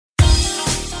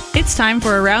It's time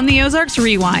for Around the Ozarks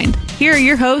Rewind. Here are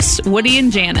your hosts, Woody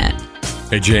and Janet.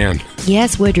 Hey, Jan.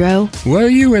 Yes, Woodrow. Were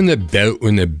you in the boat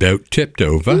when the boat tipped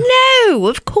over? No,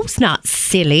 of course not,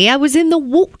 silly. I was in the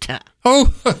water.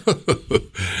 Oh,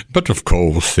 but of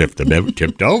course, if the boat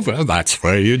tipped over, that's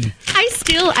where you'd...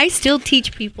 I still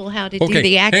teach people how to do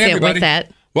the accent with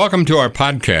that. Welcome to our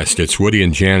podcast. It's Woody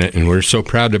and Janet, and we're so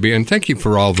proud to be. And thank you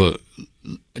for all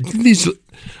these.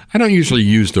 I don't usually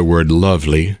use the word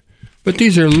lovely, but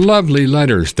these are lovely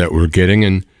letters that we're getting,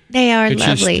 and they are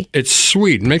lovely. It's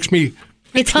sweet. It makes me.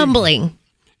 It's humbling.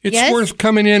 It's worth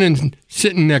coming in and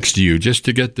sitting next to you just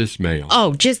to get this mail.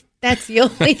 Oh, that's the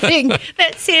only thing.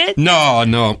 That's it.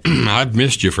 No, I've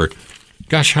missed you for.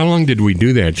 Gosh, how long did we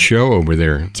do that show over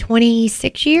there?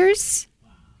 26 years.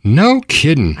 No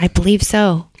kidding. I believe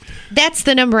so. That's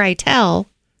the number I tell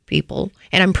people,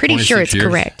 and I'm pretty sure it's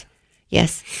correct.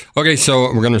 Yes. Okay,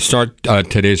 so we're going to start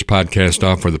today's podcast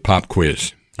off with a pop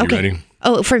quiz. You ready?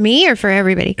 Oh, for me or for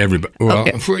everybody? Everybody. Well,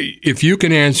 if you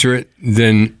can answer it,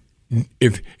 then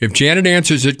if Janet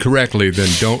answers it correctly, then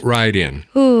don't write in.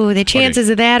 Ooh, the chances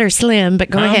of that are slim, but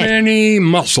go ahead. How many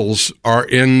muscles are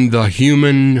in the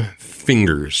human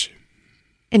fingers?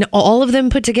 And all of them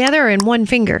put together or in one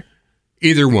finger?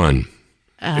 Either one,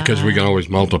 because we can always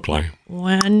multiply.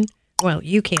 One. Well,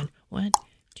 you can. 1,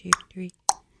 2, 3,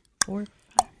 4,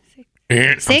 5, 6.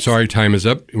 6? I'm sorry, time is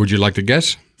up. Would you like to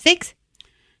guess? 6.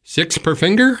 6 per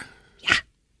finger?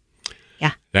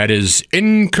 Yeah. That is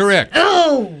incorrect.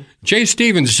 Oh! Jay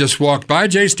Stevens just walked by.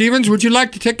 Jay Stevens, would you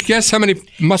like to take a guess how many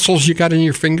muscles you got in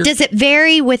your finger? Does it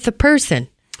vary with the person?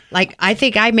 Like, I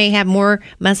think I may have more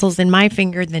muscles in my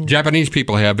finger than... Japanese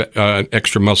people have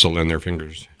extra muscle in their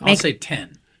fingers. I'll say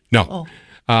 10. No. Oh.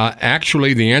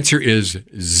 Actually, the answer is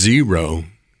 0.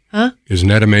 Huh? Isn't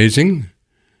that amazing?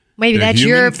 Maybe that's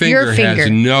your finger. Has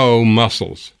no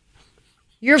muscles.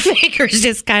 Your fingers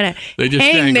just kind of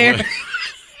hang there.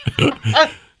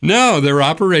 No, they're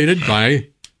operated by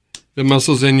the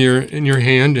muscles in your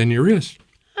hand and your wrist.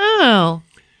 Oh.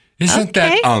 Isn't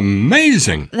that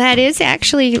amazing? That is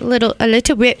actually a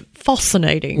little bit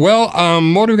fascinating. Well,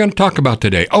 what are we going to talk about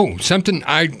today? Oh,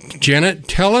 Janet,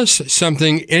 tell us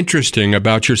something interesting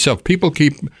about yourself. People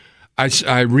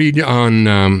I read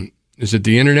on, is it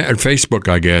the internet or Facebook,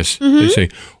 I guess? Mm-hmm. They say,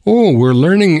 we're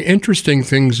learning interesting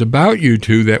things about you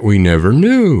two that we never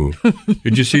knew.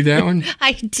 Did you see that one?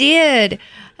 I did.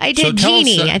 So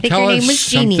Jeannie. I think her name was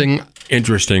Jeannie. Something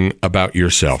interesting about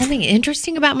yourself. Something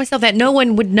interesting about myself that no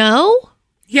one would know?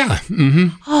 Yeah. Mm-hmm.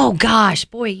 Oh, gosh.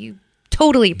 Boy, you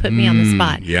totally put me on the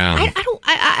spot. Yeah.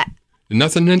 I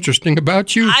Nothing interesting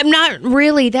about you? I'm not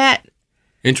really that...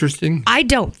 Interesting? I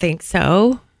don't think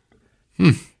so.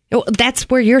 That's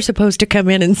where you're supposed to come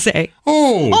in and say.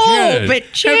 Janet, but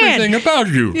Jan, everything about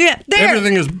you. Yeah,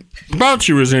 everything about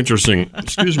you is interesting.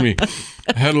 Excuse me.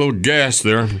 I had a little gas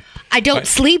there. I don't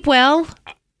sleep well.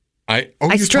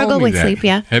 I struggle with sleep,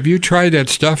 yeah. Have you tried that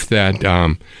stuff that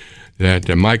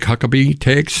Mike Huckabee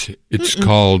takes? It's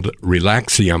called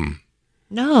Relaxium.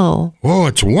 No. Oh,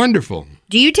 it's wonderful.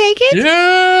 Do you take it?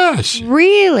 Yes.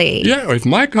 Really? Yeah, if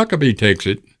Mike Huckabee takes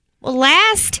it. Well,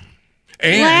 last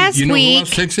you know week, who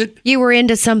else takes it? You were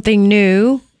into something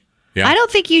new. Yeah. I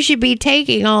don't think you should be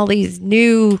taking all these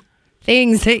new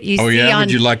things that you see on...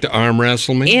 Would you like to arm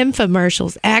wrestle me?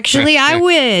 Infomercials. Actually, I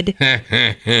would.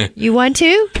 You want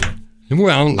to?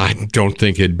 Well, I don't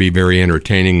think it'd be very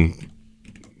entertaining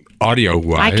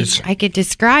audio-wise. I could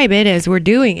describe it as we're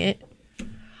doing it.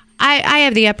 I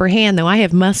have the upper hand, though. I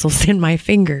have muscles in my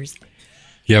fingers.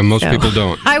 Yeah, most people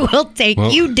don't. I will take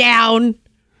you down.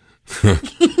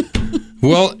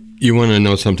 Well, you want to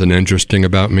know something interesting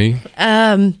about me?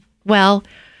 Well,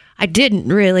 I didn't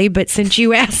really, but since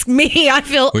you asked me, I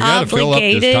feel obligated. We got to fill up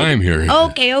this time here.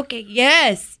 Okay,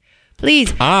 yes.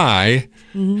 Please. I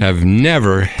have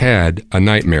never had a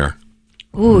nightmare.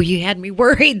 Ooh, you had me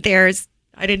worried there.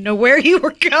 I didn't know where you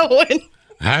were going.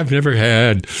 I've never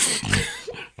had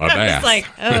a bath. I was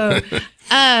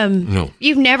like, no.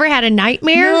 You've never had a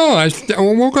nightmare? No, I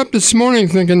woke up this morning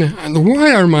thinking,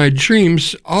 why are my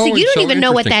dreams always so you don't even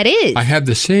know what that is. I have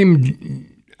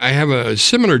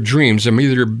similar dreams. I'm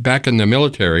either back in the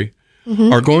military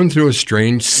or going through a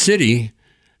strange city,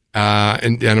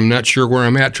 and I'm not sure where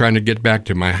I'm at, trying to get back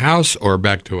to my house or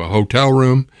back to a hotel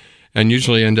room, and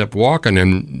usually end up walking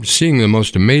and seeing the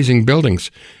most amazing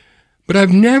buildings. But I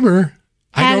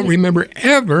don't remember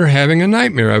ever having a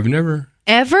nightmare. I've never...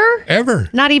 Ever?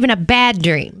 Ever. Not even a bad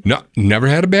dream? No, never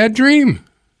had a bad dream.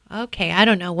 Okay, I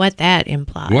don't know what that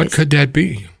implies. What could that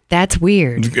be? That's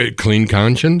weird. Clean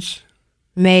conscience?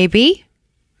 Maybe.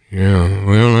 Yeah,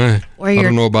 well, I you're-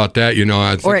 don't know about that.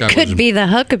 I think Or it I could was, be the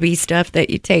Huckabee stuff that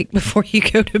you take before you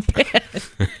go to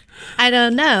bed. I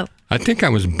don't know. I think I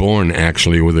was born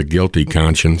actually with a guilty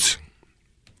conscience.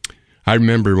 I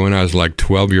remember when I was like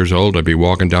 12 years old, I'd be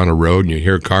walking down a road and you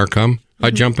hear a car come.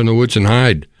 I'd jump in the woods and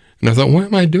hide. And I thought, why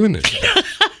am I doing this?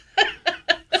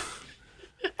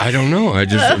 I don't know. I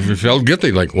just felt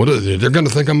guilty. Like, what? They're going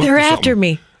to think I'm up They're to something. after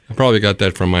me. I probably got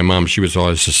that from my mom. She was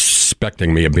always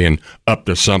suspecting me of being up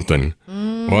to something.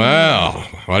 Well,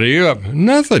 what are you up?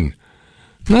 Nothing.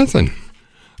 Okay.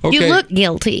 You look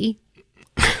guilty.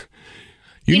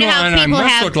 You know, how and I people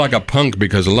must look like a punk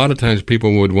because a lot of times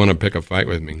people would want to pick a fight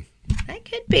with me. That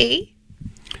could be.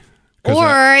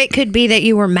 Or it could be that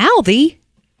you were mouthy.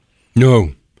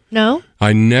 No. No?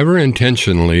 I never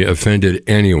intentionally offended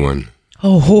anyone.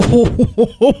 Oh,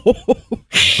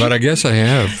 But I guess I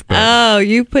have. But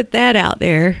you put that out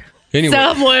there. anyway,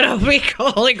 Someone will be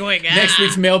calling going out. Next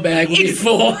week's mailbag will be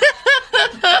full.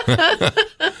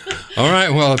 all right.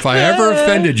 Well, if I ever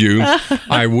offended you,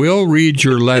 I will read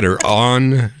your letter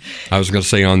on, I was going to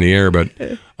say on the air, but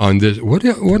on this, what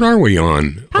are we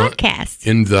on? Podcast.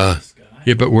 In the,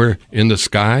 yeah, but we're in the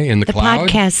sky, in the cloud?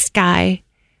 Podcast sky.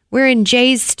 We're in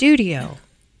Jay's studio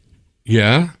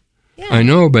Yeah, I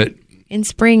know, but in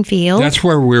Springfield. that's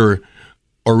where we're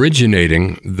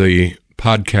originating the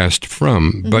podcast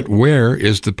from. But where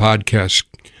is the podcast?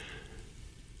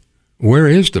 Where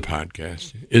is the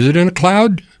podcast? Is it in a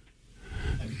cloud?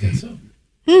 I think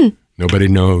so. Nobody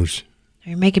knows.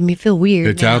 You're making me feel weird.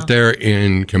 It's now. out there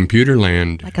in computer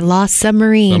land Like a lost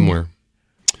submarine. somewhere.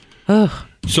 Oh,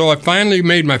 So I finally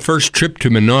made my first trip to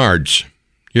Menards.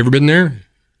 You ever been there?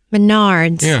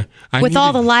 Menards. Yeah. With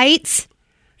all the lights?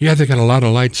 Yeah, they got a lot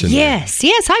of lights in there.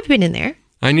 Yes, I've been in there.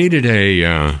 I needed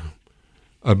a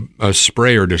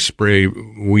sprayer to spray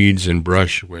weeds and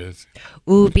brush with.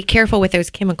 Ooh, be careful with those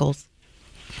chemicals.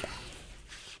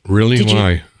 Really? Did you-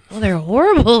 Why? Well, they're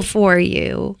horrible for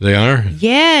you. They are?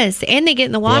 Yes, and they get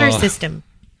in the water Well, system.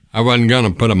 I wasn't going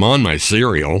to put them on my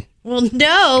cereal. Well,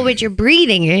 no, but you're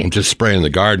breathing I'm it. just spraying the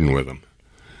garden with them.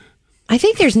 I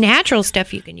think there's natural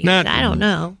stuff you can use. Not- I don't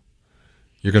know.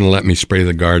 You're going to let me spray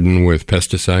the garden with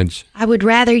pesticides? I would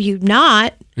rather you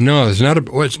not. No, it's not.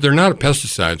 They're not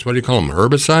pesticides. What do you call them?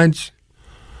 Herbicides?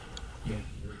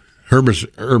 Herb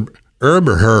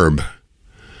or herb?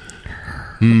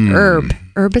 Herb.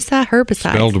 Herbicide?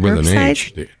 Spelled with an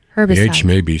H. Herbicides? The Herbicide. H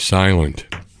may be silent.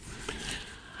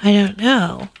 I don't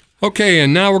know. Okay,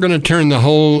 and now we're going to turn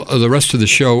the rest of the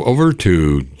show over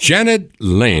to Janet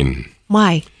Lane.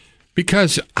 Why?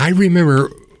 Because I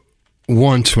remember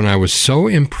once when I was so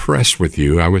impressed with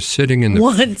you, I was sitting in the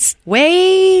Once.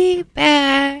 Way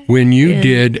back. when you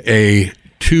did a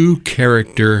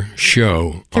 2-character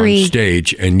show 3. on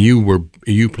stage, and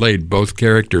you played both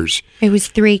characters. It was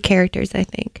 3 characters, I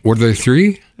think. Were there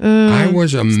 3? I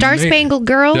was amazed. Star Spangled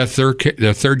Girl? The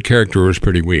third character was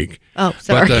pretty weak. Oh,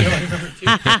 sorry.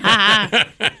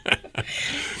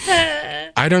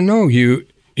 I don't know. You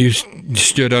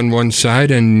stood on one side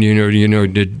and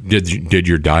did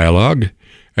your dialogue,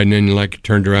 and then like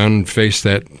turned around and faced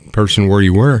that person where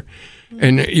you were,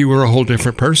 and you were a whole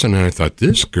different person. And I thought,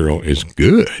 this girl is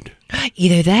good.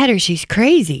 Either that or she's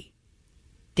crazy.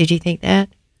 Did you think that?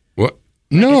 What?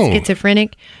 No.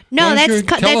 Schizophrenic? No, Why don't that's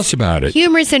you tell us about it.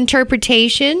 Humorous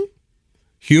interpretation.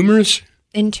 Humorous?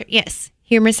 Yes,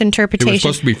 humorous It interpretation. was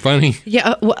supposed to be funny.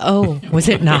 Yeah. Was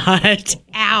it not?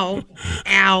 Ow.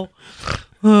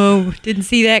 Oh, didn't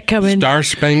see that coming. Star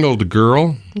Spangled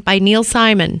Girl? By Neil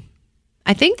Simon.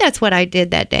 I think that's what I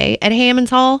did that day at Hammond's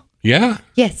Hall. Yeah.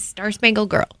 Yes, Star Spangled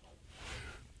Girl.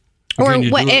 Can Or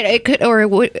you what? do it? It could, or it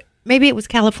would, maybe it was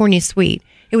California Suite.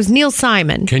 It was Neil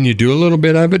Simon. Can you do a little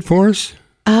bit of it for us?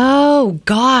 Oh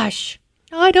gosh,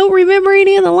 I don't remember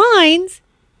any of the lines.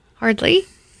 Hardly.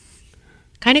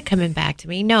 Kind of coming back to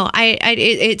me. No,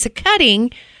 it's a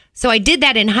cutting. So I did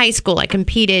that in high school. I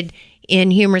competed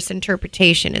in humorous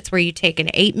interpretation. It's where you take an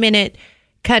 8-minute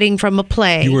cutting from a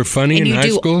play. You were funny and in high you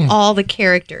do school? all the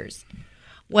characters.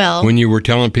 Well, When you were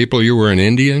telling people you were an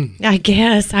Indian? I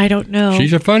guess I don't know.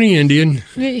 She's a funny Indian.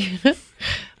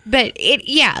 But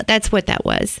that's what that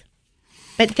was.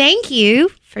 But thank you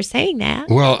for saying that.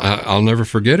 Well, I'll never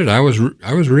forget it. I was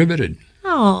riveted.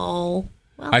 Oh,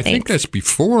 well, I think thanks. that's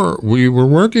before we were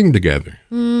working together.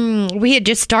 We had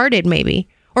just started, maybe.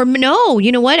 Or no,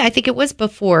 you know what? I think it was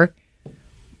before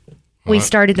we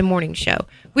started the morning show.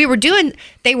 They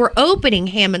were opening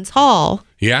Hammond's Hall,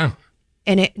 Yeah.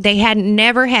 and they had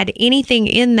never had anything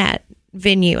in that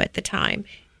venue at the time.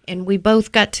 And we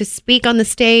both got to speak on the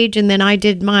stage, and then I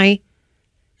did my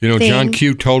John thing.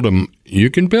 Q told him, you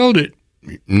can build it.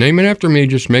 name it after me.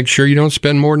 Just make sure you don't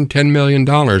spend more than $10 million.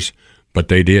 But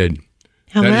they did.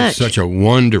 How That much? is such a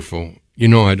wonderful,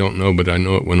 I don't know, but I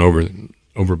know it went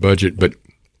over budget. But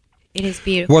It is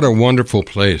beautiful. what a wonderful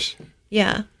place.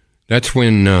 Yeah. That's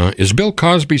when, is Bill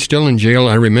Cosby still in jail?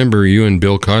 I remember you and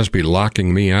Bill Cosby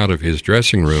locking me out of his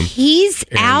dressing room. He's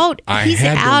out. I He's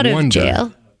had to out of wonder.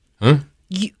 jail. Huh?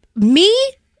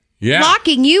 Me? Yeah.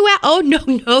 Locking you out? Oh, no.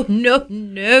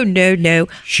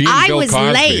 She and I Bill was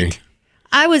Cosby. late.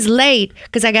 I was late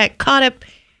because I got caught up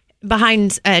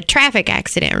behind a traffic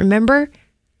accident, remember?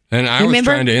 And I was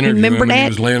Remember? trying to interview Remember him, and he that?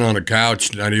 was laying on a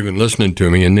couch, not even listening to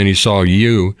me. And then he saw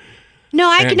you. No,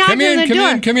 I And could knock on the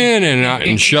door. come in,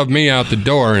 and shoved me out the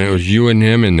door. And it was you and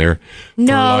him in there. for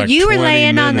No, like you were 20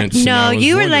 laying on the minutes, and I was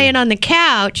you were wondering- laying on the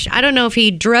couch. I don't know if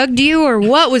he drugged you or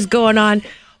what was going on,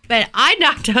 but I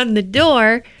knocked on the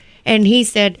door and he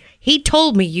said he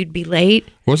told me you'd be late.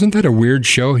 Wasn't that a weird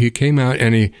show? He came out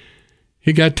and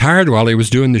he got tired while he was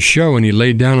doing the show, and he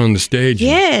laid down on the stage.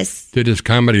 Yes. And did his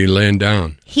comedy laying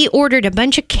down. He ordered a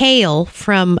bunch of kale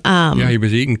from Yeah, he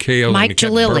was eating kale. Mike and he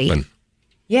kept Jalili. burping.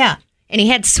 Yeah. And he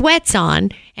had sweats on.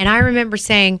 And I remember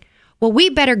saying, well, we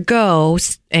better go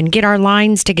and get our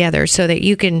lines together so that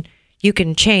you can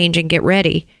change and get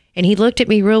ready. And he looked at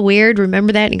me real weird.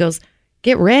 Remember that? And he goes,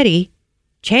 get ready,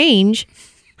 change.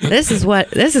 This is what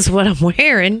I'm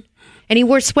wearing. And he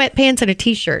wore sweatpants and a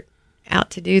T-shirt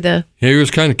out to do the... He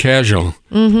was kind of casual.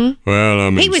 Mm-hmm.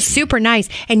 Well, He was super nice.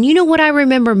 And you know what I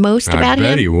remember most about I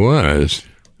bet him? he was.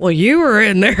 Well, you were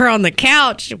in there on the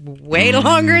couch way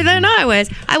longer than I was.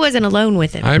 I wasn't alone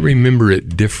with him. I remember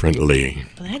it differently.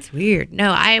 Well, that's weird.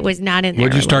 No, I was not in there.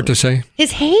 What'd you start to alone. say?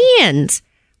 His hands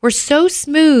were so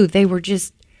smooth. They were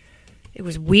just, it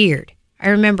was weird. I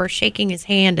remember shaking his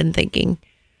hand and thinking,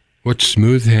 What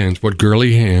smooth hands. What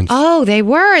girly hands. oh, they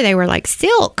were like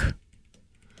silk.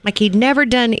 Like he'd never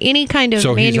done any kind of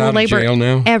So he's manual out of labor jail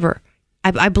now? ever.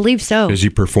 I believe so. Is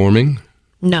he performing?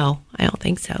 No, I don't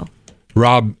think so.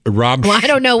 Rob Well, I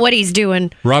don't know what he's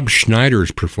doing. Rob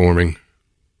Schneider's performing.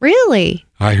 Really?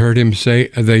 I heard him say,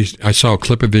 I saw a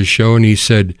clip of his show, and he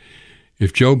said,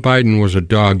 if Joe Biden was a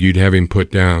dog, you'd have him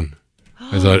put down.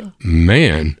 I thought,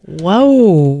 man,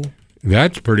 Whoa.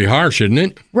 that's pretty harsh, isn't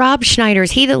it? Rob Schneider,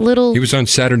 is he the little... He was on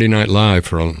Saturday Night Live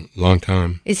for a long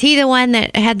time. Is he the one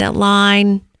that had that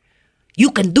line,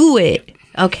 you can do it?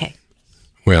 Okay.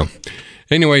 Well,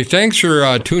 anyway, thanks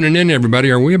for tuning in, everybody.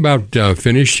 Are we about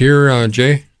finished here,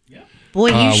 Jay? Boy,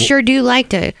 you sure do like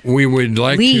to... We would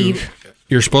like Leave. to...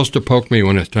 You're supposed to poke me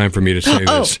when it's time for me to say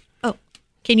this. Oh,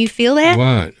 can you feel that?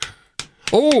 What?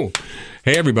 Oh,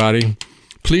 hey, everybody.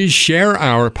 Please share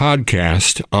our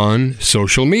podcast on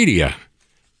social media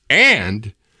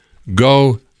and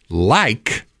go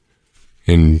like,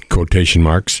 in quotation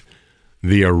marks,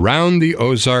 the Around the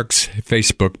Ozarks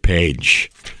Facebook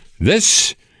page.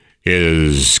 This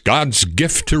is God's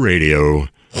gift to radio,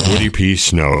 Woody P.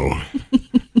 Snow.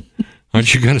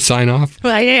 Aren't you going to sign off?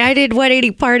 Well, I did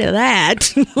 180 part of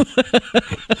that.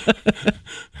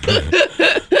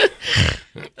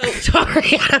 Oh, sorry.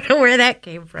 I don't know where that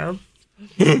came from.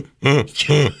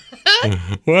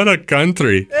 What a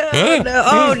country.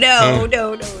 No, no.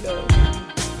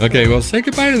 Okay, well, say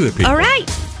goodbye to the people. All right.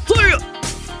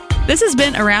 This has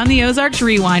been Around the Ozarks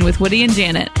Rewind with Woody and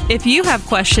Janet. If you have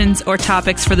questions or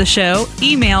topics for the show,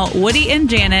 email Woody and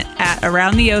Janet at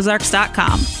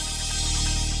aroundtheozarks.com.